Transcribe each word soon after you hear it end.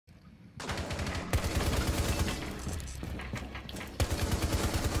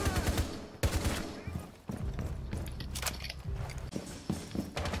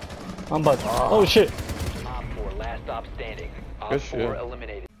I'm about to, oh shit. Op 4, last stop standing. Op Good 4 shit.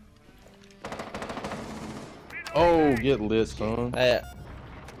 eliminated. Oh, get lit, son. Hey.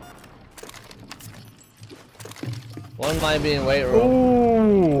 One might be in weight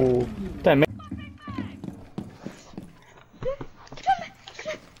room. Ooh. That man.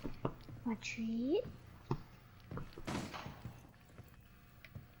 A treat?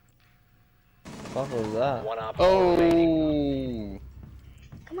 What was that? One Op 4 remaining. Oh.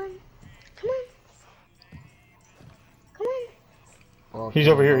 Come on. Come on. Come on. He's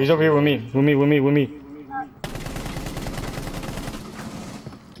over here. He's over here with me. With me.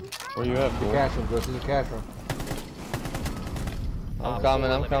 Where you at, boy? Cash him, go to the cash room. I'm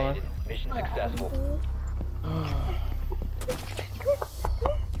coming. Mission successful.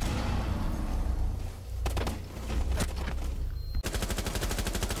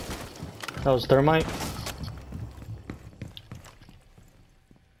 That was thermite.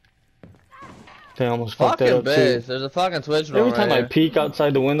 They almost fucked that Fucking up bitch. too. There's a fucking Twitch room Every time right I here. peek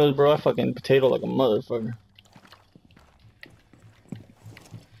outside the windows, bro, I fucking potato like a motherfucker.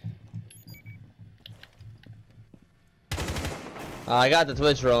 I got the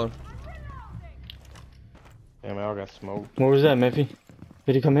Twitch drone. Damn, I got smoked. Where was that, Mephi?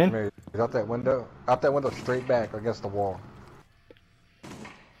 Did he come in? He's out that window. Out that window, straight back against the wall.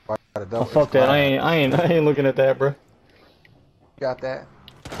 Oh, fuck that. I ain't looking at that, bro. Got that?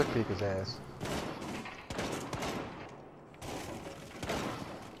 Quick peek his ass.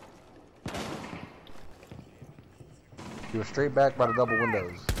 He was straight back by the double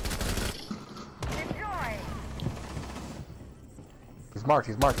windows. He's marked.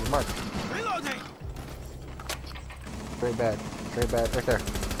 Reloading. Straight back, right there.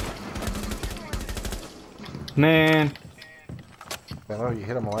 Man. I know you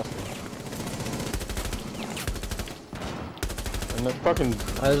hit him last one. And that fucking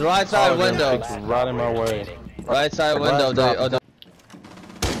There's right side window. It's right in my way. Right side window.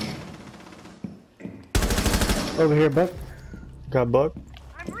 Over here, Buck. Got Buck.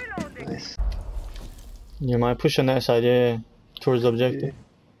 I'm reloading. Nice. Yeah, man, push on that side, yeah. Towards the objective.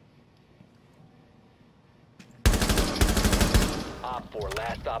 Op 4,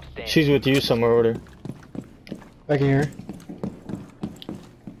 last stop standing. She's with you somewhere over there. I can hear her.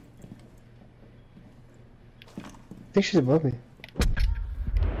 I think she's above me.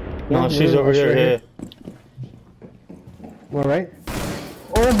 No, she's over there, yeah. All right.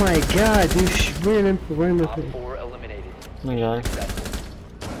 Oh my god, dude, we're in the Op 4 eliminated. I got her. Successful.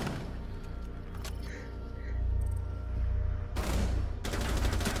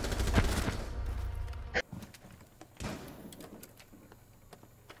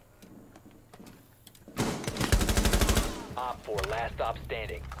 Op 4, last stop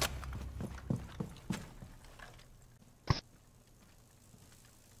standing.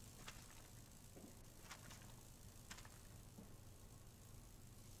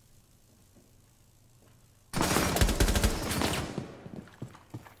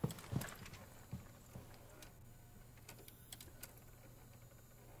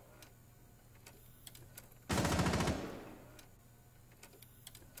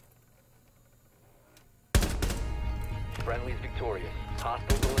 Friendly's victorious.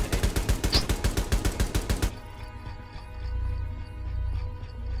 Hostiles eliminated.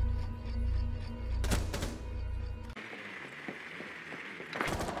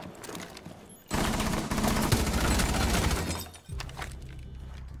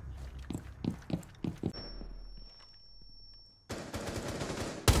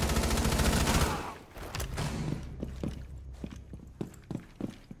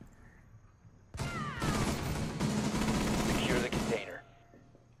 Secure the container.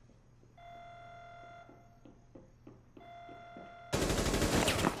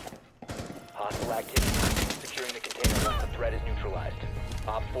 Hostile activity. Securing the container once the threat is neutralized.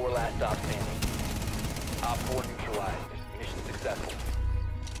 Op 4 last stop standing. Op 4 neutralized. Mission successful.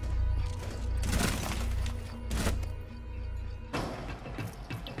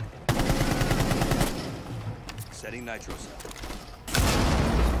 Setting nitro cell.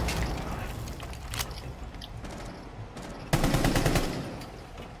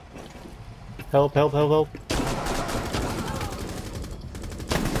 Help.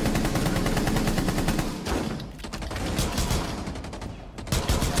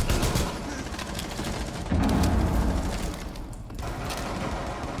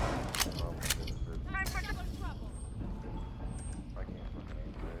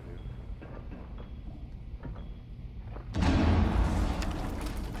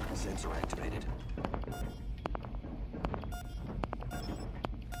 Sensor activated.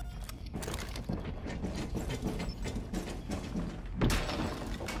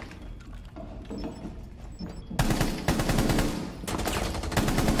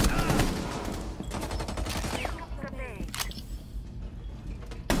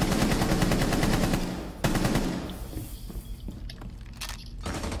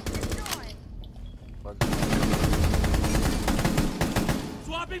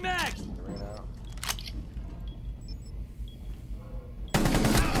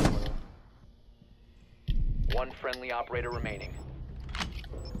 friendly operator remaining.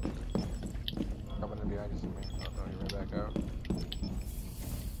 Coming in behind you, see me. Oh, no, you're right back out.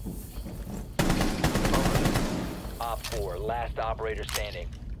 Op 4, last operator standing.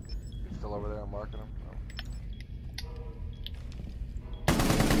 He's still over there, I'm marking him.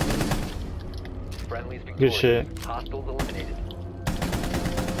 Friendly's Good victorious. shit. Hostiles eliminated.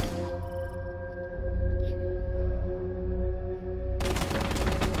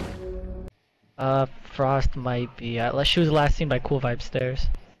 Frost might be. She was last seen by Cool Vibe stairs.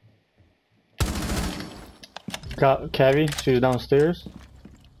 Cavi, she was downstairs.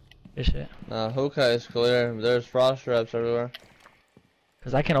 Good shit. Hookah is clear. There's frost traps everywhere.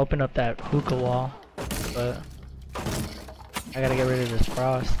 Cause I can open up that hookah wall, but I gotta get rid of this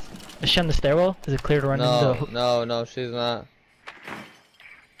frost. Is she on the stairwell? Is it clear to run into the No, she's not.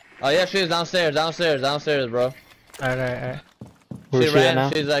 Oh yeah, she's downstairs, bro. Alright. Where's She she at ran. now?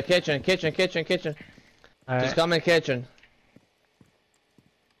 She's kitchen. She's Alright. coming kitchen.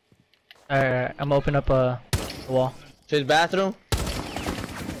 Alright. I'm gonna open up a wall. She's bathroom.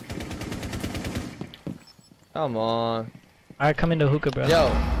 Come on. Alright, come into hookah, bro.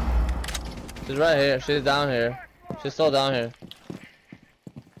 Yo. She's right here. She's down here. She's still down here.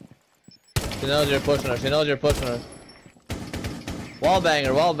 She knows you're pushing her. Wall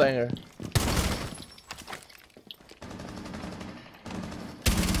banger.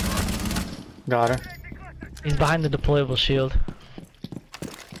 Got her. He's behind the deployable shield.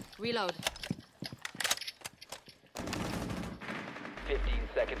 Reload. 15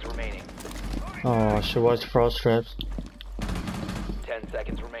 seconds remaining. Oh, she watched frost traps. 10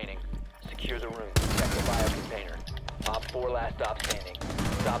 seconds remaining. Secure the room. Check the bio container. Op 4 last stop standing.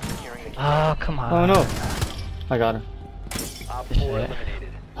 Stop securing the container. Oh, come on. Oh no. I got her. Op 4 Shit. eliminated.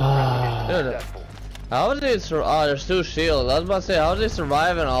 Dude, Successful. how did they oh, there's 2 shields. I was about to say, how did they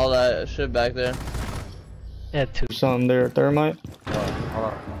surviving all that shit back there? Yeah, two. Something there, thermite. Hold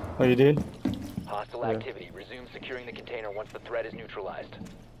on. Oh, you did? Hostile activity. Resume securing the container once the threat is neutralized.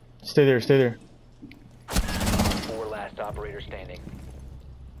 Stay there. Op 4 last operator standing.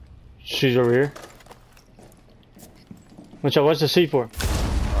 She's over here. Watch out, watch the C4.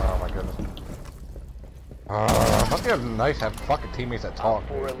 Oh my goodness. Must be nice to have fucking teammates that talk. Op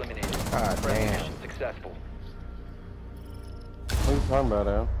 4 Dude. eliminated. God Friendly damn. mission successful. What are you talking about,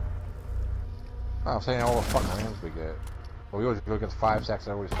 Al? I'm saying all the fucking hands we get. Well, we always go against 5 sacks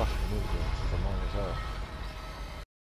and everybody's fucking moves. It's annoying as hell.